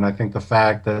do. And I think the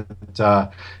fact that,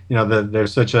 that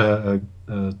there's such a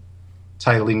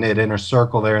tightly knit inner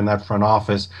circle there in that front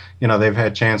office, they've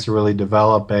had a chance to really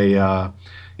develop a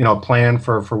plan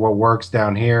for what works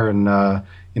down here and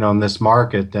in this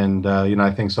market. And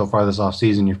I think so far this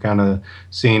offseason you've kind of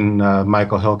seen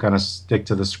Michael Hill kind of stick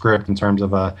to the script in terms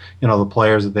of the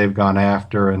players that they've gone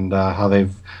after and how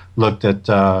they've looked at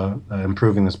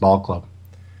improving this ball club.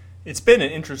 It's been an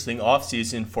interesting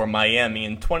offseason for Miami.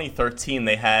 In 2013,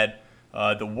 they had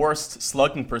the worst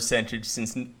slugging percentage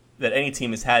that any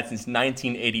team has had since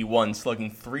 1981,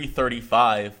 slugging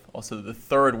 .335, also the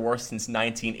third worst since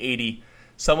 1980.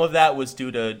 Some of that was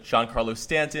due to Giancarlo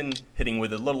Stanton hitting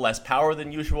with a little less power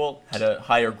than usual, had a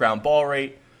higher ground ball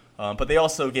rate, but they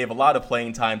also gave a lot of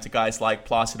playing time to guys like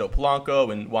Placido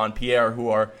Polanco and Juan Pierre, who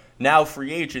are now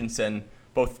free agents and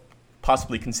both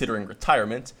possibly considering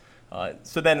retirement.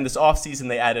 So then in this offseason,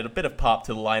 they added a bit of pop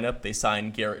to the lineup. They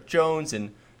signed Garrett Jones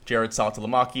and Jared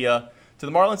Saltalamacchia. Do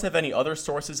the Marlins have any other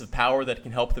sources of power that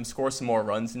can help them score some more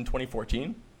runs in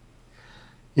 2014?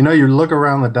 You look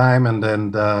around the diamond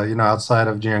and, outside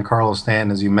of Giancarlo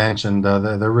Stanton, as you mentioned,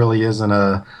 there really isn't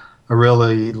a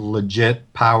really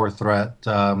legit power threat.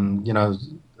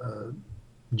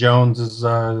 Jones is,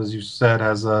 as you said,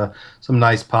 has some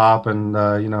nice pop, and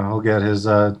he'll get his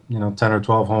 10 or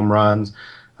 12 home runs.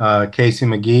 Casey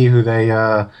McGee, who they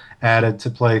added to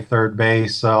play third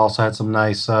base, also had some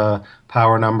nice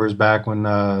power numbers back when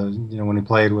when he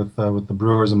played with the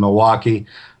Brewers in Milwaukee.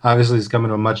 Obviously, he's coming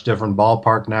to a much different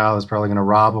ballpark now. That's probably going to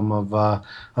rob him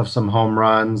of some home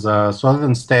runs. So other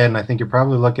than Stanton, I think you're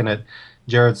probably looking at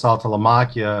Jared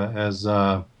Saltalamacchia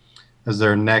as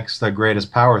their next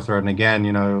greatest power threat. And again,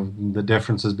 the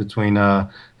differences between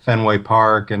Fenway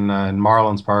Park and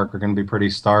Marlins Park are going to be pretty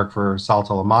stark for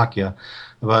Saltalamacchia.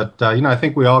 But I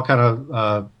think we all kind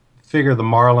of figure the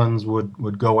Marlins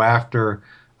would go after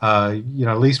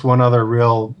at least one other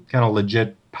real kind of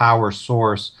legit power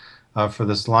source for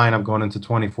this lineup going into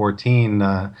 2014.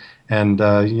 I think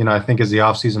as the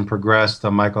offseason progressed,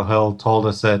 Michael Hill told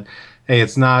us that, hey,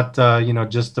 it's not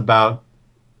just about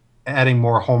adding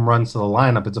more home runs to the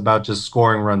lineup. It's about just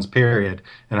scoring runs, period.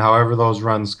 And however those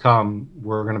runs come,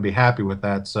 we're going to be happy with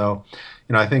that. So,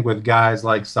 I think with guys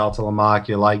like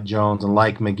Saltalamacchia, like Jones, and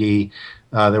like McGee,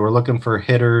 they were looking for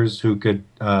hitters who could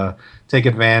take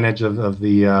advantage of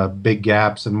the big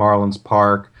gaps in Marlins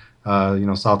Park.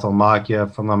 Saltalamacchia,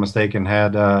 if I'm not mistaken,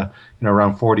 had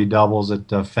around 40 doubles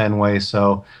at Fenway.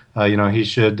 So, he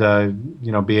should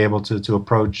be able to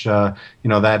approach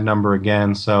that number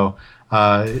again. So,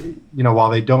 while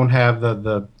they don't have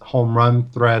the home run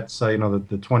threats,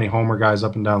 the 20 homer guys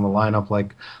up and down the lineup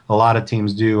like a lot of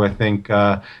teams do, I think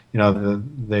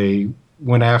they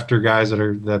went after guys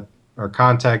that are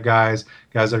contact guys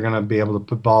that are going to be able to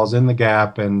put balls in the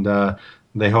gap, and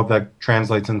they hope that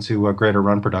translates into a greater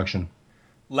run production.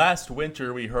 Last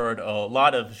winter, we heard a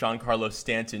lot of Giancarlo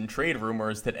Stanton trade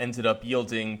rumors that ended up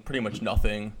yielding pretty much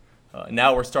nothing.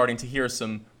 Now we're starting to hear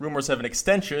some rumors of an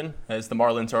extension, as the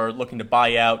Marlins are looking to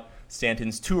buy out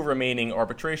Stanton's 2 remaining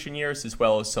arbitration years, as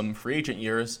well as some free agent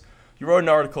years. You wrote an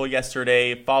article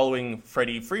yesterday following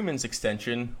Freddie Freeman's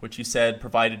extension, which you said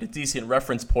provided a decent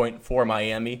reference point for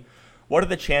Miami. What are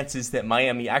the chances that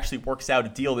Miami actually works out a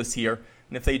deal this year?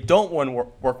 And if they don't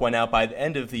work one out by the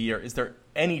end of the year, is there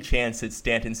any chance that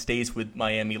Stanton stays with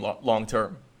Miami long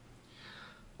term?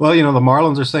 Well, the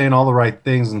Marlins are saying all the right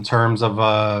things in terms of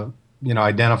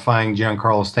identifying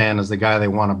Giancarlo Stanton as the guy they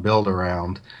want to build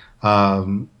around.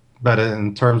 But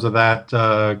in terms of that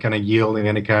kind of yielding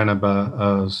any kind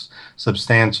of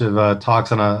substantive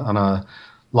talks on a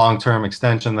long-term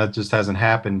extension, that just hasn't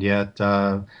happened yet.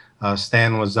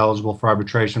 Stanton was eligible for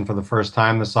arbitration for the first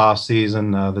time this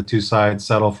offseason. The two sides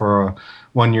settled for a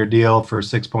one-year deal for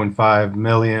 $6.5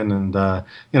 million. And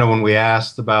when we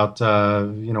asked about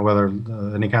whether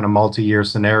any kind of multi-year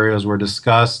scenarios were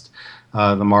discussed,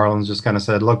 the Marlins just kind of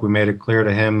said, look, we made it clear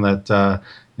to him that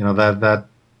that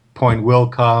point will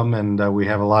come, and we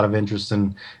have a lot of interest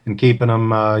in keeping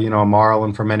him a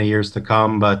Marlin for many years to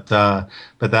come, but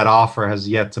that offer has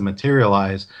yet to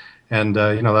materialize. And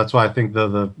that's why I think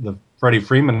the Freddie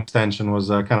Freeman extension was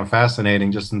kind of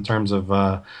fascinating, just in terms of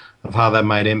how that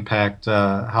might impact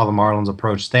how the Marlins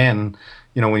approach Stanton.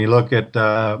 When you look at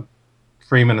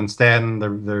Freeman and Stanton,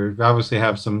 they obviously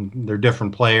have they're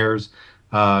different players.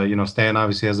 Stanton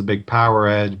obviously has a big power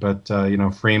edge, but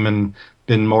Freeman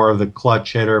been more of the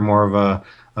clutch hitter, more of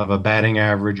a batting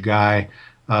average guy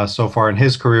so far in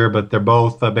his career. But they're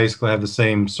both basically have the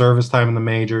same service time in the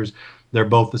majors. They're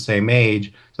both the same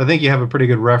age, so I think you have a pretty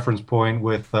good reference point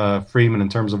with Freeman in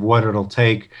terms of what it'll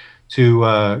take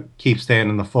to keep Stanton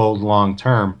in the fold long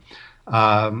term.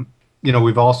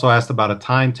 We've also asked about a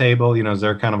timetable. Is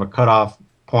there kind of a cutoff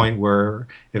point where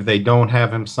if they don't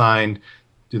have him signed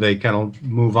do they kind of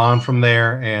move on from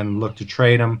there and look to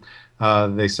trade him?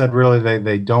 They said really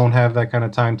they don't have that kind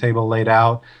of timetable laid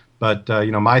out. But,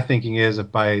 my thinking is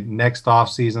if by next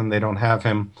offseason they don't have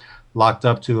him locked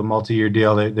up to a multi-year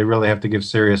deal, they really have to give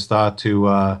serious thought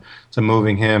to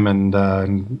moving him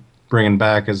and bringing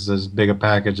back as big a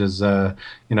package as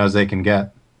as they can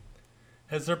get.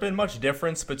 Has there been much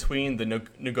difference between the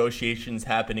negotiations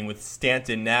happening with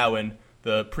Stanton now and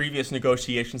the previous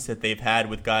negotiations that they've had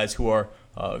with guys who are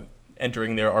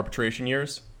entering their arbitration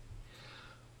years?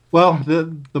 Well,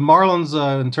 the Marlins,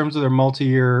 in terms of their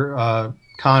multi-year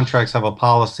contracts, have a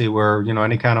policy where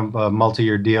any kind of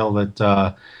multi-year deal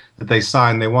that they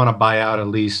sign, they want to buy out at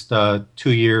least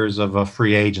 2 years of a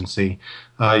free agency.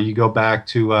 You go back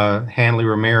to Hanley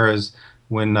Ramirez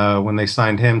when they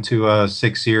signed him to a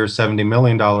 6-year, $70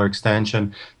 million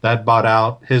extension. That bought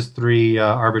out his 3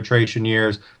 arbitration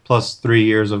years plus 3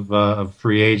 years of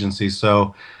free agency.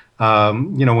 So,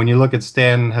 when you look at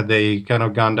Stanton, had they kind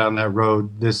of gone down that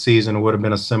road this season, it would have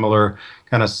been a similar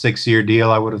kind of 6-year deal,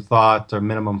 I would have thought, or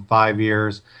minimum 5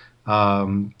 years.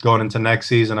 Going into next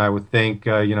season, I would think,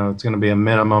 it's going to be a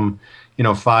minimum,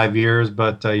 5 years.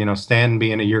 But, Stanton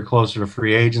being a year closer to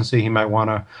free agency, he might want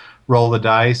to roll the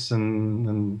dice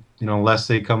and unless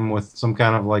they come with some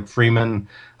kind of like Freeman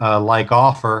like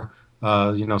offer,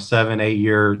 7-8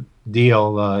 year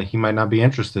deal, he might not be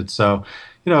interested. So,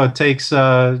 it takes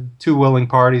 2 willing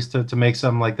parties to make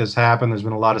something like this happen. There's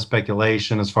been a lot of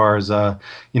speculation as far as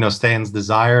Stan's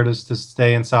desire to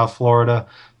stay in South Florida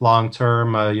long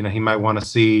term. He might want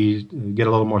to get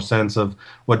a little more sense of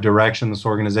what direction this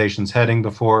organization's heading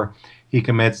before he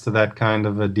commits to that kind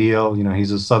of a deal.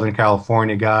 He's a Southern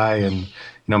California guy, and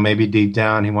maybe deep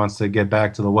down he wants to get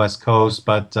back to the West Coast.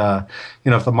 But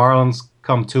if the Marlins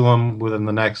come to him within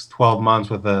the next 12 months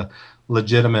with a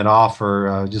legitimate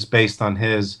offer, just based on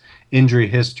his injury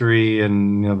history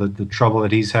and the trouble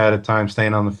that he's had at times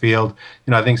staying on the field,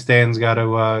 I think Stan's got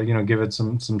to give it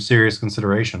some serious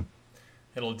consideration.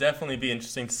 It'll definitely be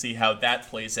interesting to see how that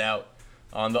plays out.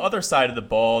 On the other side of the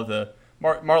ball, the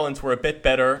Marlins were a bit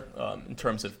better in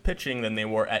terms of pitching than they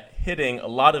were at hitting. A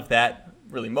lot of that,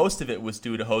 really most of it, was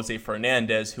due to Jose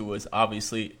Fernandez, who was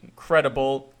obviously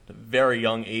incredible at a very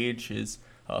young age. His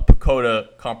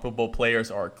Pacoda comparable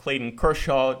players are Clayton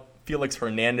Kershaw, Felix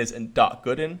Hernandez, and Doc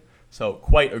Gooden. So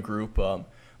quite a group.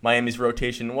 Miami's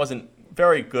rotation wasn't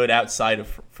very good outside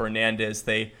of Fernandez.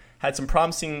 They had some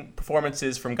promising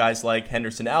performances from guys like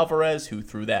Henderson Alvarez, who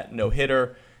threw that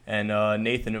no-hitter, and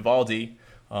Nathan Eovaldi.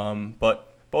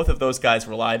 But both of those guys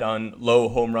relied on low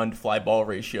home run to fly ball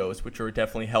ratios, which are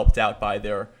definitely helped out by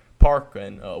their park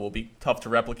and will be tough to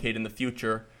replicate in the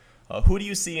future. Who do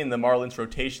you see in the Marlins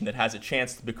rotation that has a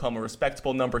chance to become a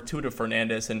respectable number 2 to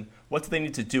Fernandez, and what do they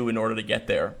need to do in order to get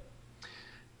there?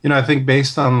 I think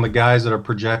based on the guys that are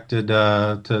projected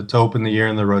to open the year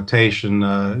in the rotation,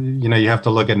 you have to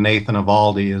look at Nathan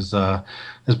Eovaldi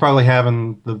as probably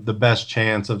having the best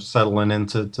chance of settling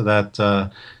into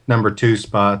that number 2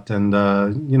 spot. And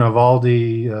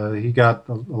Eovaldi, he got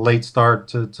a late start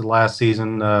to last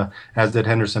season, as did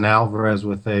Henderson Alvarez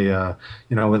with a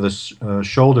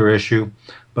shoulder issue.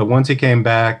 But once he came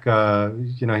back,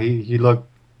 he looked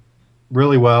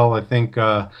really well. I think.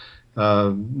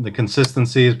 The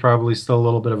consistency is probably still a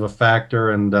little bit of a factor.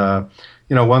 And,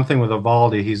 one thing with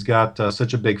Eovaldi, he's got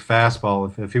such a big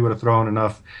fastball. If he would have thrown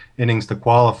enough innings to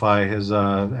qualify, his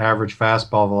average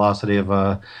fastball velocity of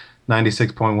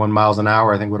 96.1 miles an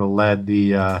hour, I think would have led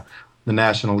the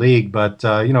National League. But,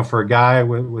 for a guy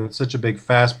with such a big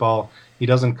fastball, he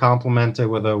doesn't complement it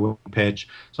with a pitch.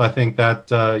 So I think that,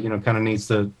 kind of needs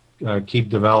to keep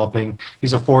developing.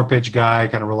 He's a 4-pitch guy,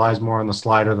 kind of relies more on the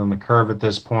slider than the curve at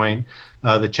this point.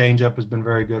 The changeup has been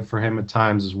very good for him at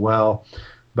times as well.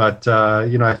 But,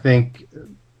 I think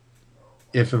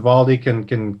if Eovaldi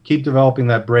can keep developing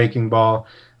that breaking ball,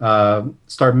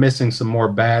 start missing some more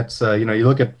bats. You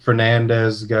look at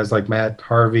Fernandez, guys like Matt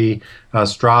Harvey,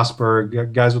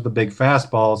 Strasburg, guys with the big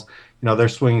fastballs, their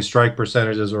swinging strike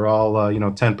percentages are all,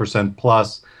 10%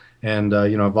 plus. And,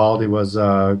 Eovaldi was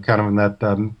kind of in that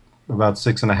about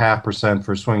 6.5%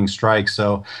 for swinging strikes.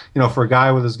 So, for a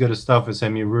guy with as good a stuff as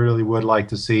him, you really would like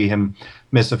to see him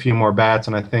miss a few more bats,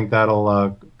 and I think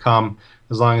that'll come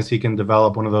as long as he can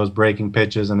develop one of those breaking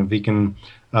pitches, and if he can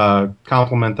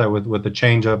complement that with the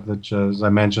changeup, which, as I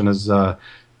mentioned, has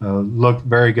looked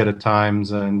very good at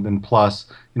times and been plus.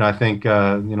 I think the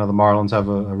Marlins have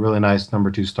a really nice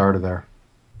number 2 starter there.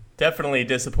 Definitely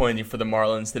disappointing for the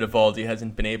Marlins that Eovaldi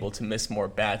hasn't been able to miss more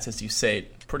bats, as you say.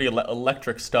 Pretty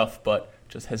electric stuff, but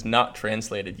just has not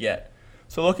translated yet.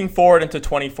 So looking forward into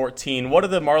 2014, what are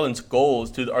the Marlins'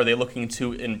 goals? Are they looking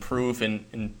to improve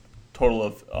in total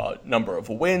of number of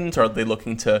wins? Are they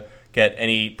looking to get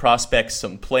any prospects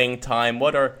some playing time?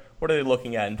 What are they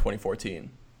looking at in 2014?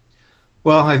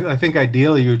 Well, I think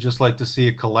ideally you'd just like to see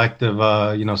a collective,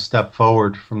 step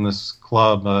forward from this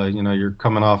club. You're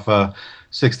coming off a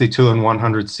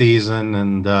 62-100 season,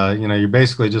 and you're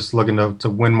basically just looking to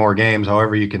win more games,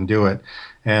 however you can do it.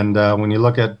 And when you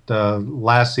look at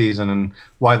last season and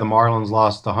why the Marlins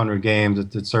lost 100 games,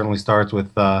 it certainly starts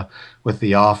with the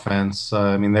offense.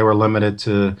 They were limited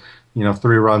to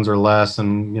 3 runs or less,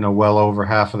 and well over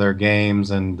half of their games,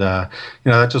 and that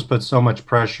just puts so much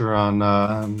pressure on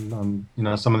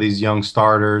some of these young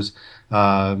starters.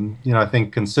 I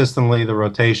think consistently the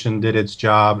rotation did its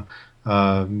job.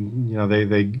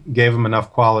 They gave them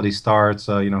enough quality starts.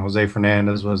 Jose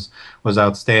Fernandez was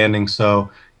outstanding. So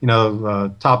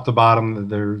top to bottom,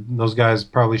 those guys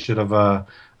probably should have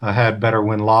had better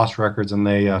win-loss records than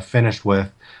they finished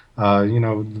with.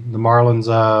 The Marlins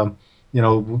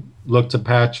look to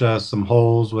patch some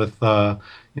holes with at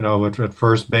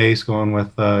first base, going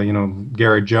with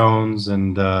Garrett Jones,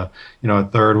 and at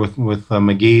third with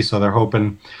McGee. So they're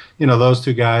hoping those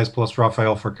 2 guys plus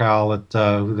Rafael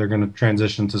Furcal, who they're going to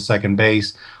transition to second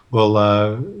base, will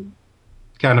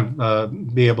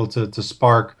be able to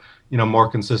spark more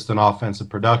consistent offensive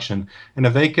production. And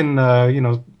if they can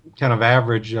kind of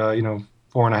average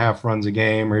 4.5 runs a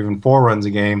game or even 4 runs a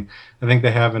game, I think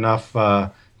they have enough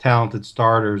talented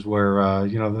starters where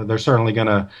they're certainly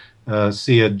going to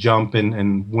see a jump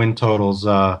in win totals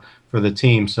for the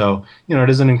team. So it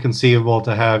isn't inconceivable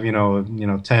to have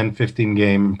 10-15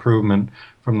 game improvement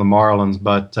from the Marlins,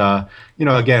 but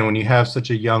again, when you have such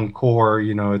a young core,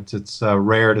 it's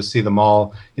rare to see them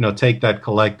all take that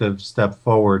collective step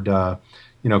forward.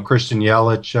 Christian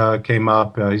Yelich came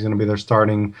up. He's going to be their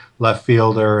starting left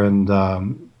fielder, and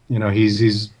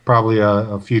he's probably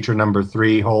a future number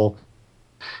 3 hole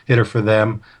hitter for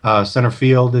them. Center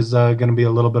field is going to be a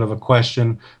little bit of a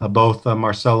question. Both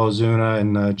Marcell Ozuna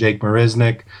and Jake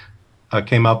Marisnick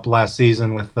came up last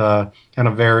season with kind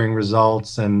of varying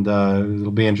results, and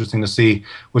it'll be interesting to see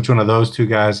which one of those 2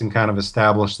 guys can kind of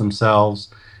establish themselves.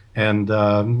 And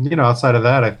outside of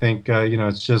that, I think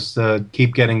it's just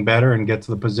keep getting better and get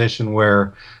to the position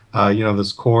where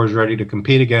this core is ready to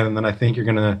compete again. And then I think you're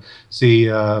going to see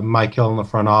Mike Hill in the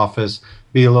front office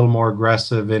be a little more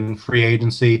aggressive in free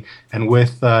agency and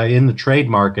with in the trade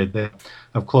market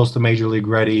of close to major league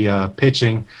ready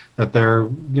pitching, that they're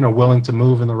willing to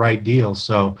move in the right deals.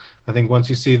 So I think once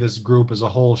you see this group as a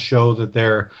whole show that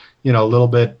they're a little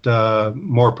bit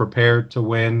more prepared to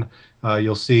win,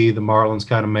 you'll see the Marlins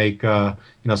kind of make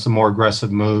some more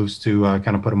aggressive moves to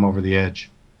kind of put them over the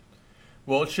edge.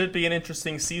 Well, it should be an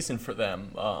interesting season for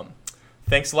them.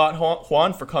 Thanks a lot,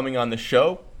 Juan, for coming on the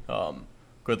show.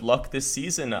 Good luck this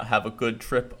season. Have a good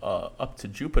trip up to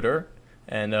Jupiter.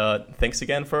 And thanks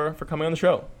again for coming on the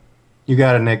show. You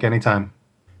got it, Nick. Anytime.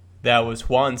 That was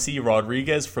Juan C.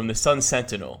 Rodriguez from the Sun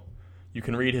Sentinel. You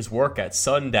can read his work at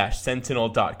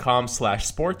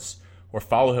sun-sentinel.com/sports or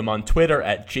follow him on Twitter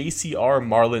at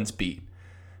JCRMarlinsBeat.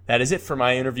 That is it for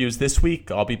my interviews this week.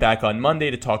 I'll be back on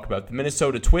Monday to talk about the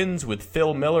Minnesota Twins with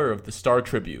Phil Miller of the Star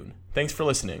Tribune. Thanks for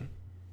listening.